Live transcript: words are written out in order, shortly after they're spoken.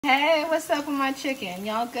Hey, what's up with my chicken?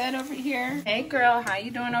 Y'all good over here? Hey girl, how you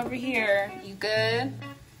doing over here? You good?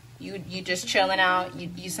 You just chilling out? You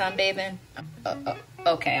sunbathing?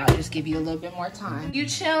 Okay, I'll just give you a little bit more time. You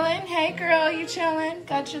chilling? Hey girl, you chilling?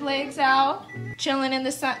 Got your legs out? Chilling in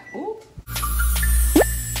the sun? Ooh.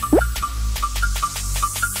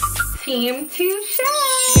 Team Touche.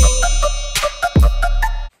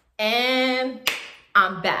 And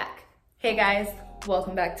I'm back. Hey guys,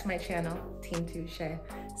 welcome back to my channel, Team Touche.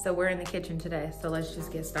 So we're in the kitchen today, so let's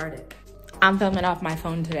just get started. I'm filming off my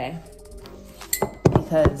phone today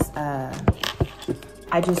because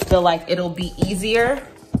I just feel like it'll be easier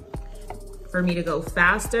for me to go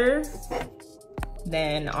faster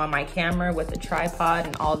than on my camera with the tripod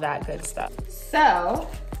and all that good stuff. So,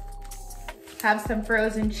 have some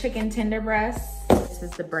frozen chicken tender breasts. This is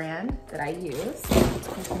the brand that I use.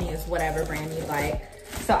 You can use whatever brand you like.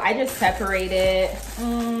 So I just separated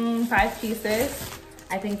 5 pieces.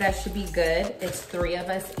 I think that should be good. It's 3 of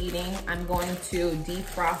us eating. I'm going to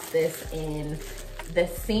defrost this in the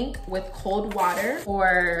sink with cold water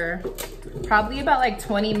for probably about like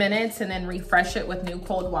 20 minutes and then refresh it with new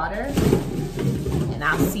cold water. And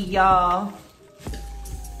I'll see y'all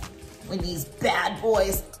when these bad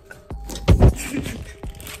boys.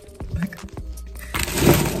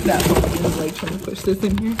 That whole is like trying to push this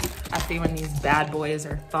in here. I see when these bad boys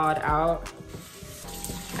are thawed out.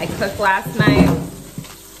 I cooked last night,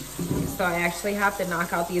 so I actually have to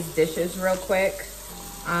knock out these dishes real quick.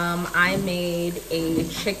 I made a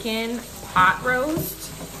chicken pot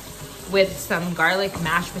roast with some garlic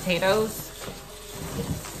mashed potatoes.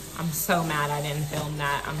 I'm so mad I didn't film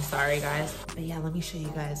that. I'm sorry, guys. But yeah, let me show you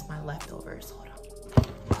guys my leftovers. Hold on.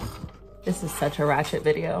 This is such a ratchet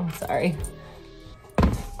video. I'm sorry.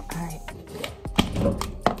 All right.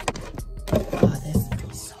 Oh, this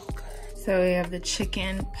smells so good. So we have the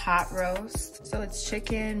chicken pot roast. So it's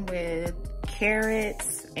chicken with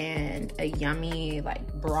carrots and a yummy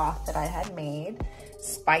like broth that I had made.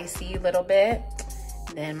 Spicy a little bit.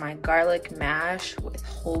 Then my garlic mash with a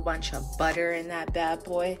whole bunch of butter in that bad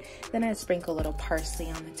boy. Then I sprinkle a little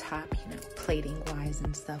parsley on the top, you know, plating wise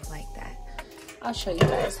and stuff like that. I'll show you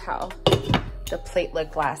guys how the plate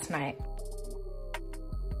looked last night.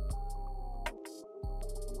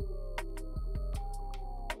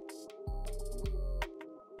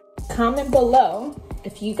 Comment below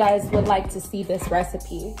if you guys would like to see this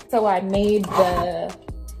recipe. So I made the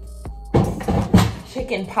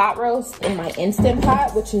chicken pot roast in my Instant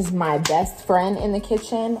Pot, which is my best friend in the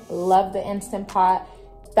kitchen. Love the Instant Pot.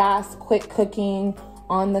 Fast, quick cooking,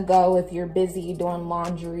 on the go if you're busy doing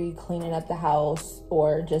laundry, cleaning up the house,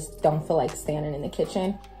 or just don't feel like standing in the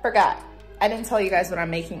kitchen. Forgot, I didn't tell you guys what I'm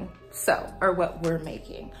making. Or what we're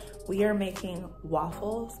making. We are making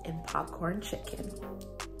waffles and popcorn chicken.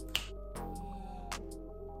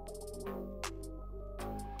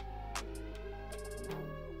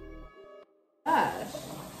 Gosh,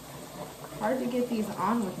 hard to get these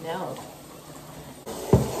on with nails.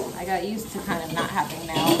 I got used to kind of not having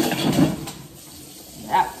nails.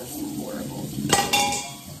 That was horrible.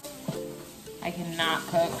 I cannot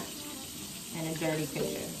cook in a dirty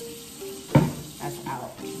kitchen. That's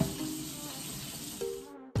out.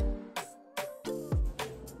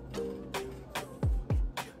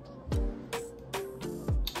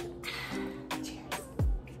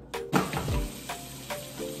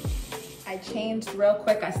 I changed real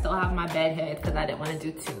quick. I still have my bed head because I didn't want to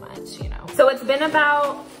do too much, you know. So it's been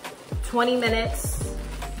about 20 minutes.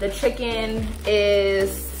 The chicken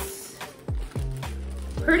is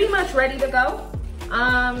pretty much ready to go.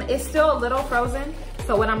 It's still a little frozen.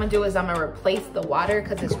 So what I'm gonna do is I'm gonna replace the water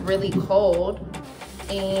because it's really cold.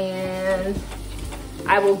 And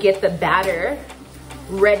I will get the batter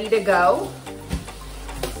ready to go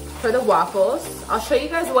for the waffles. I'll show you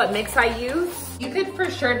guys what mix I use. You could for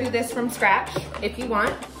sure do this from scratch if you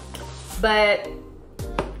want, but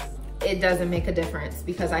it doesn't make a difference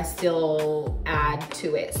because I still add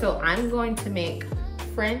to it. So I'm going to make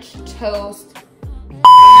French toast.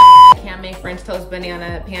 I can't make French toast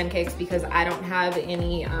banana pancakes because I don't have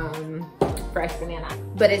any fresh banana,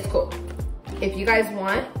 but it's cool. If you guys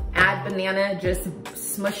want, add banana, just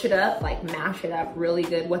smush it up, like mash it up really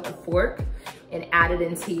good with a fork and add it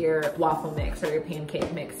into your waffle mix or your pancake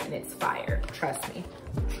mix and it's fire. Trust me,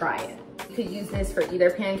 try it. You could use this for either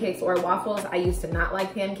pancakes or waffles. I used to not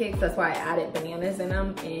like pancakes, that's why I added bananas in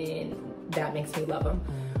them and that makes me love them.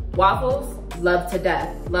 Waffles, love to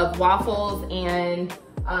death. Love waffles and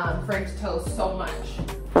French toast so much.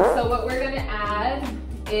 So what we're gonna add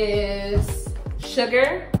is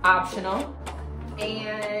sugar, optional,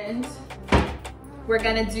 and we're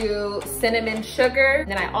gonna do cinnamon sugar.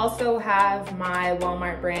 Then I also have my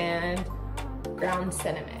Walmart brand ground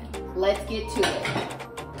cinnamon. Let's get to it.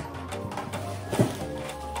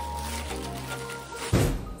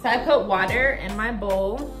 So I put water in my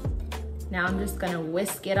bowl. Now I'm just gonna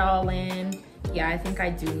whisk it all in. Yeah, I think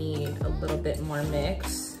I do need a little bit more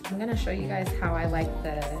mix. I'm gonna show you guys how I like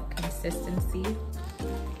the consistency.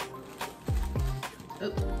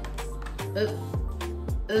 Oop,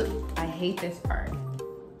 oop, oop. I hate this part.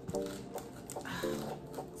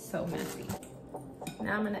 So messy.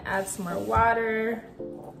 Now I'm gonna add some more water.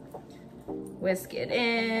 Whisk it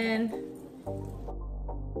in.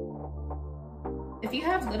 If you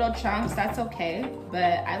have little chunks, that's okay,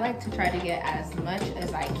 but I like to try to get as much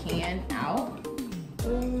as I can out.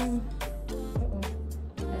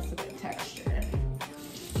 That's a good texture.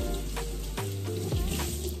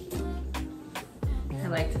 I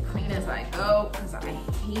like to clean as I go because I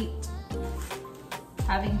hate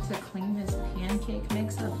having to clean this pancake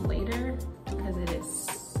mix up later because it is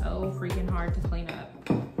so freaking hard to clean up.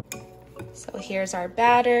 So here's our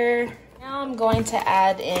batter. Now I'm going to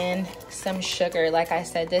add in some sugar. Like I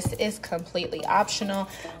said, this is completely optional.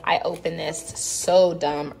 I opened this so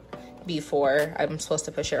dumb before. I'm supposed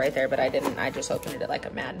to push it right there, but I didn't. I just opened it like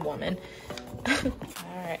a mad woman. All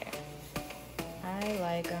right. I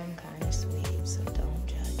like them kind of sweet, so don't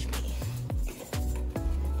judge me.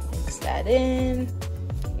 Mix that in.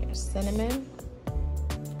 Here's cinnamon.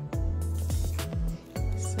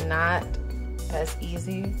 It's not as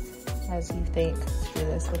easy as you think. Do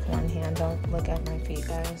this with one hand. Don't look at my feet,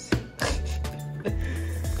 guys. The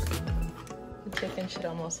chicken should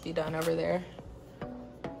almost be done over there.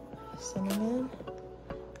 Cinnamon,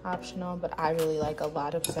 optional, but I really like a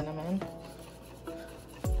lot of cinnamon.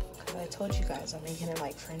 Cause I told you guys I'm making it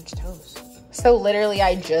like French toast. So literally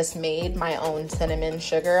I just made my own cinnamon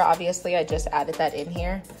sugar. Obviously I just added that in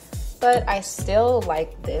here, but I still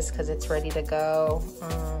like this cause it's ready to go.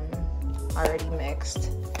 Already mixed.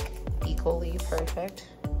 Equally perfect.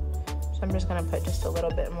 So I'm just gonna put just a little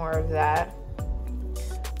bit more of that.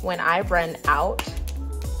 When I run out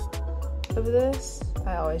of this,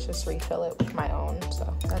 I always just refill it with my own.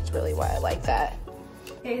 So that's really why I like that.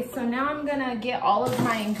 Okay, so now I'm gonna get all of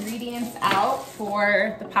my ingredients out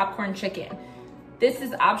for the popcorn chicken. This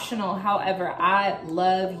is optional, however, I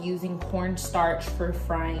love using cornstarch for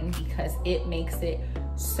frying because it makes it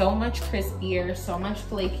so much crispier, so much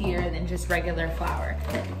flakier than just regular flour.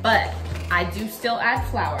 But I do still add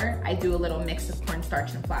flour. I do a little mix of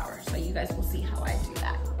cornstarch and flour, so you guys will see how I do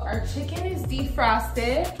that. Our chicken is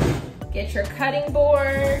defrosted. Get your cutting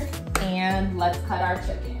board and let's cut our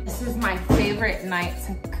chicken. This is my favorite knife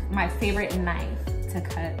to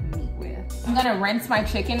cut meat with. I'm gonna rinse my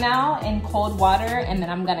chicken now in cold water and then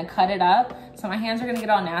I'm gonna cut it up. So my hands are gonna get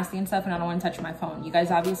all nasty and stuff and I don't wanna touch my phone. You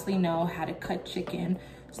guys obviously know how to cut chicken.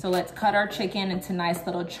 So let's cut our chicken into nice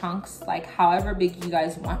little chunks, like however big you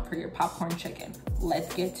guys want for your popcorn chicken.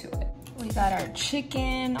 Let's get to it. We got our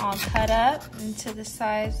chicken all cut up into the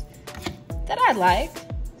size that I like.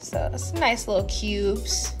 So it's nice little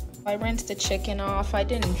cubes. I rinsed the chicken off, I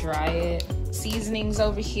didn't dry it. Seasonings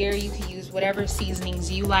over here, you can use whatever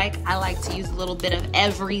seasonings you like. I like to use a little bit of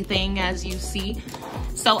everything, as you see.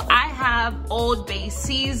 So I have Old Bay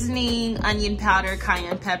seasoning, onion powder,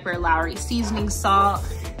 cayenne pepper, Lowry seasoning salt,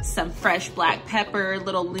 some fresh black pepper,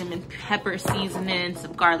 little lemon pepper seasoning,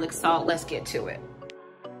 some garlic salt. Let's get to it.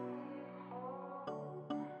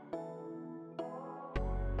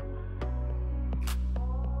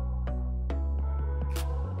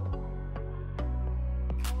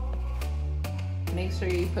 Make sure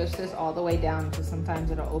you push this all the way down because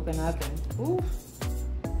sometimes it'll open up and oof,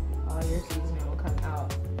 all your seasoning will come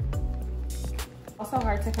out. Also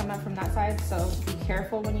hard to come up from that side, so be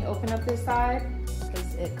careful when you open up this side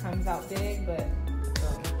because it comes out big, but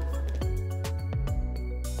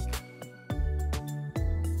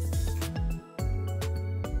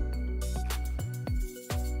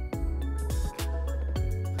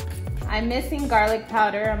I'm missing garlic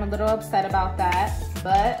powder. I'm a little upset about that,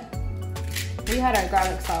 but we had our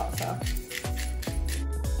garlic salt, so.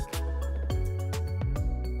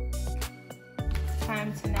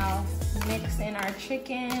 Time to now mix in our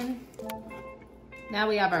chicken. Now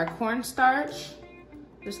we have our cornstarch.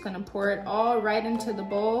 Just gonna pour it all right into the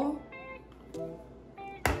bowl. You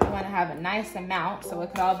wanna have a nice amount so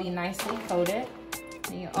it could all be nicely coated.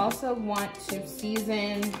 And you also want to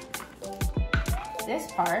season this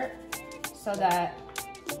part so that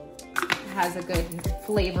it has a good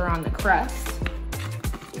flavor on the crust.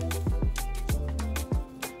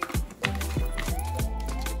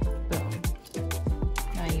 Boom.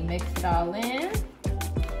 Now you mix it all in.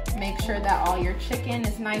 Make sure that all your chicken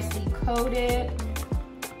is nicely coated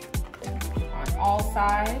on all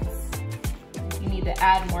sides. You need to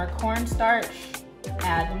add more cornstarch,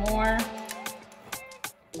 add more.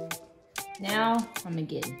 Now I'm gonna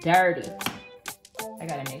get dirty. I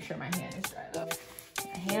gotta make sure my hand is dry though.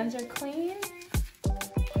 My hands are clean.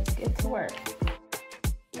 Let's get to work.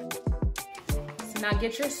 So now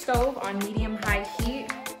get your stove on medium-high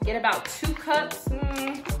heat. Get about 2 cups,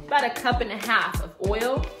 about 1.5 cups of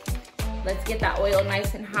oil. Let's get that oil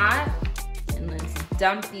nice and hot. And let's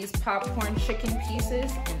dump these popcorn chicken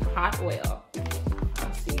pieces in hot oil.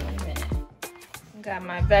 I'll see you in a minute. Got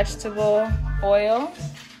my vegetable oil,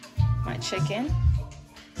 my chicken,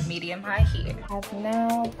 medium-high heat. I've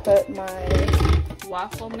now put my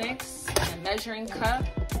waffle mix in a measuring cup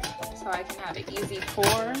so I can have an easy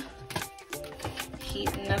pour.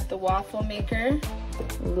 Heating up the waffle maker.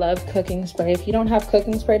 Love cooking spray. If you don't have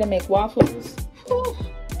cooking spray to make waffles, whew,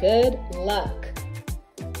 good luck.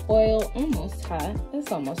 Oil almost hot.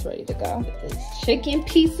 It's almost ready to go. The chicken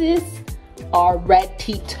pieces are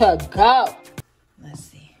ready to go. Let's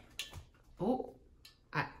see. Ooh.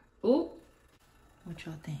 Ooh. What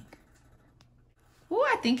y'all think? Ooh,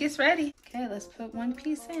 I think it's ready. Okay, let's put one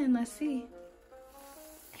piece in. Let's see.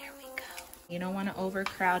 There we go. You don't want to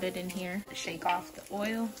overcrowd it in here. Shake off the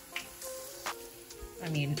oil. I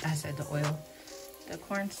said the oil. The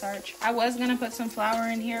cornstarch. I was gonna put some flour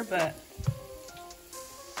in here, but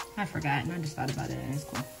I forgot and I just thought about it and it's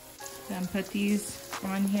cool. Then put these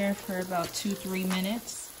on here for about 2-3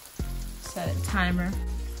 minutes. Set a timer.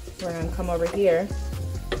 We're gonna come over here.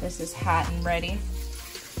 This is hot and ready.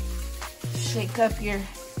 Shake up your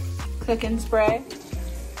cooking spray.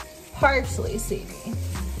 Parsley seeding.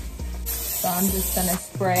 So I'm just gonna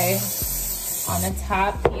spray on the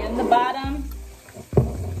top and the bottom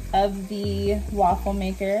of the waffle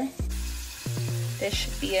maker. This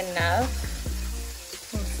should be enough.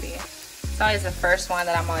 Let's see. It's always the first one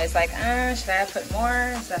that I'm always like, should I put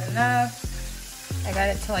more? Is that enough? I got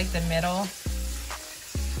it to like the middle.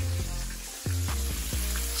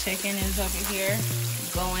 Chicken is over here,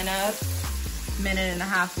 going up. 1.5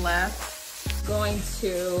 minutes left. Going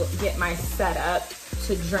to get my setup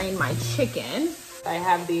to drain my chicken. I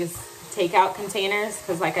have these takeout containers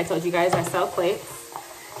because like I told you guys, I sell plates.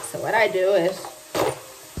 So what I do is,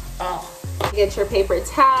 get your paper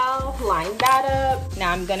towel, line that up.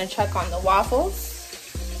 Now I'm gonna check on the waffles.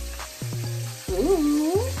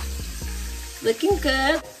 Ooh, looking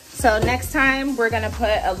good. So next time we're gonna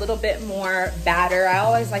put a little bit more batter. I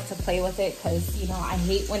always like to play with it because, you know, I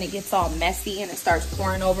hate when it gets all messy and it starts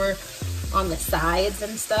pouring over on the sides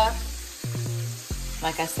and stuff.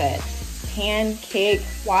 Like I said, pancake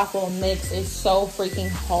waffle mix is so freaking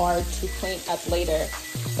hard to clean up later.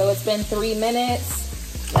 So it's been 3 minutes.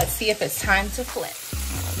 Let's see if it's time to flip.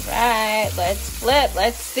 All right, let's flip.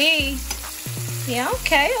 Let's see. Yeah,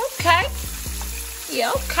 okay.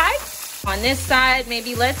 Yeah, okay. On this side,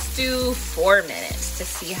 maybe let's do 4 minutes to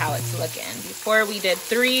see how it's looking. Before we did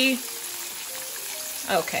 3.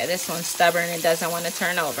 Okay, this one's stubborn. It doesn't want to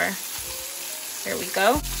turn over. Here we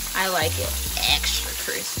go. I like it extra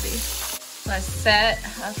crispy. Let's set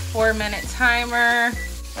a 4-minute timer.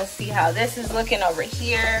 Let's see how this is looking over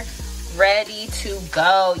here. Ready to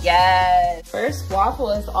go, yes. First waffle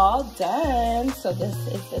is all done. So this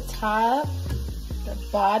is the top, the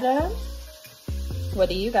bottom. What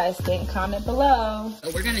do you guys think? Comment below.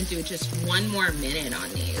 We're gonna do just 1 more minute on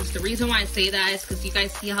these. The reason why I say that is because you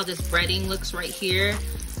guys see how this breading looks right here.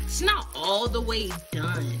 It's not all the way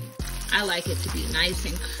done. I like it to be nice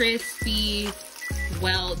and crispy,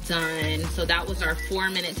 well done. So that was our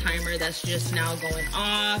 4-minute timer that's just now going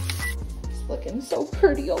off. It's looking so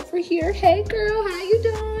pretty over here. Hey girl, how you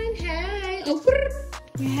doing? Hey. Oh,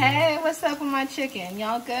 hey, what's up with my chicken?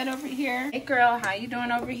 Y'all good over here? Hey girl, how you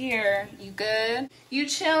doing over here? You good? You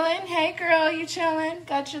chilling? Hey girl, you chilling?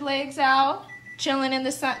 Got your legs out? Chilling in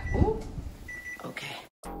the sun? Ooh. Okay.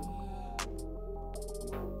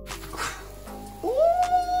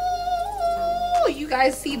 Ooh, you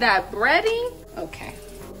guys see that breading? Okay.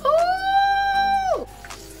 Ooh.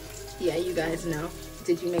 Yeah, you guys know.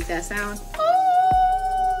 Did you make that sound?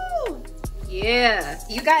 Ooh. Yeah.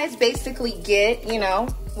 You guys basically get, you know,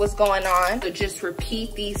 what's going on. So just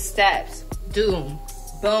repeat these steps. Doom,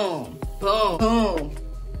 boom, boom, boom,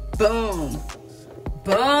 boom,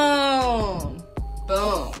 boom,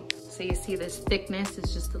 boom. So you see this thickness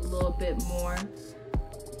is just a little bit more,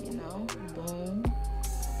 you know, boom.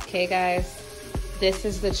 Okay guys, this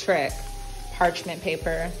is the trick. Parchment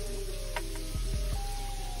paper.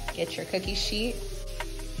 Get your cookie sheet.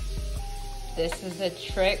 This is a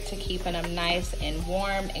trick to keeping them nice and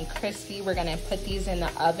warm and crispy. We're gonna put these in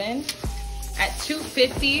the oven at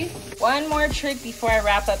 250. One more trick before I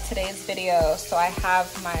wrap up today's video. So I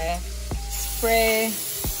have my spray.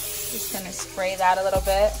 Just gonna spray that a little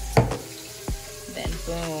bit. Then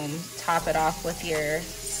boom, top it off with your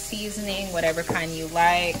seasoning, whatever kind you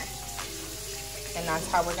like. And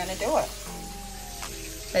that's how we're gonna do it.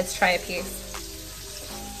 Let's try a piece.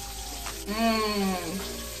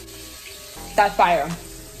 That's fire.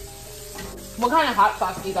 What kind of hot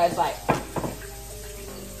sauce do you guys like?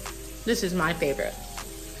 This is my favorite.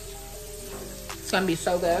 It's gonna be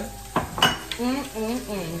so good.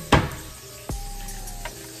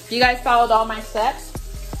 If you guys followed all my steps,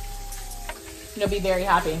 you'll be very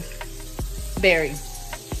happy. Very,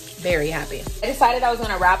 very happy. I decided I was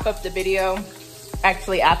gonna wrap up the video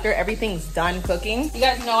actually after everything's done cooking. You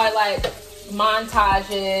guys know I like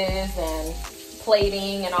montages and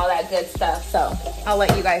plating and all that good stuff, so I'll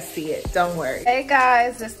let you guys see it, don't worry. Hey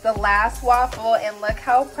guys, it's the last waffle and look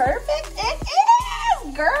how perfect it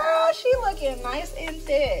is. Girl, she looking nice and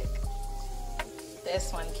thick.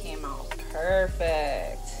 This one came out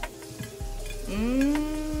perfect.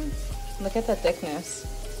 Look at the thickness.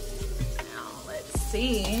 Now let's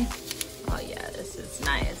see. Oh yeah, this is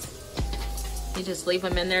nice. You just leave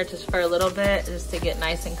them in there just for a little bit just to get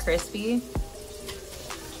nice and crispy.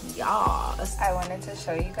 Yes. I wanted to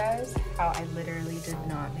show you guys how I literally did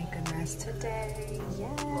not make a mess today.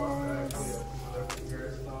 Yes.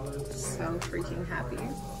 So freaking happy.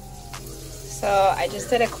 So I just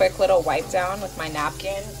did a quick little wipe down with my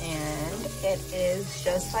napkin and it is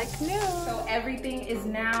just like new. So everything is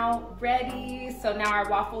now ready. So now our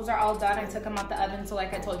waffles are all done. I took them out the oven. So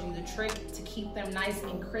like I told you, the trick to keep them nice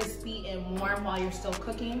and crispy and warm while you're still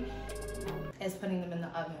cooking is putting them in the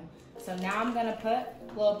oven. So now I'm gonna put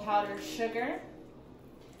a little powdered sugar.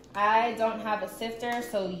 I don't have a sifter,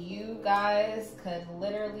 so you guys could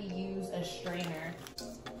literally use a strainer.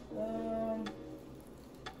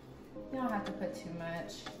 You don't have to put too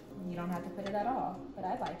much. You don't have to put it at all, but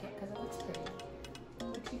I like it because it looks pretty.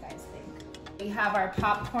 What do you guys think? We have our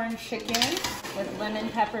popcorn chicken with lemon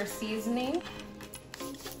pepper seasoning.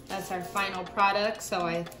 That's our final product. So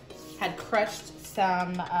I had crushed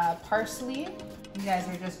some parsley. You guys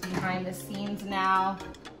are just behind the scenes now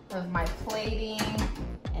of my plating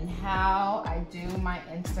and how I do my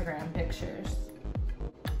Instagram pictures.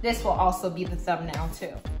 This will also be the thumbnail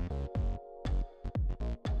too.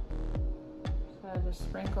 So I just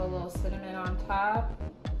sprinkle a little cinnamon on top.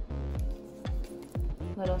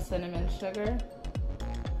 Little cinnamon sugar.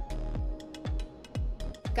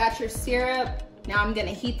 Got your syrup. Now I'm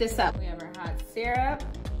gonna heat this up. We have our hot syrup.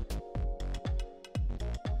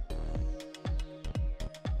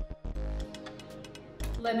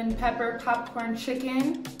 Lemon pepper popcorn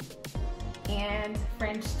chicken, and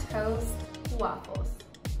French toast waffles.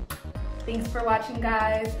 Thanks for watching,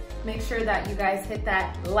 guys. Make sure that you guys hit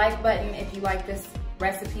that like button if you like this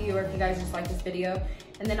recipe or if you guys just like this video.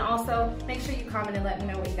 And then also, make sure you comment and let me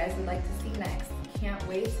know what you guys would like to see next. Can't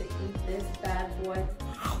wait to eat this bad boy.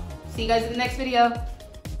 See you guys in the next video.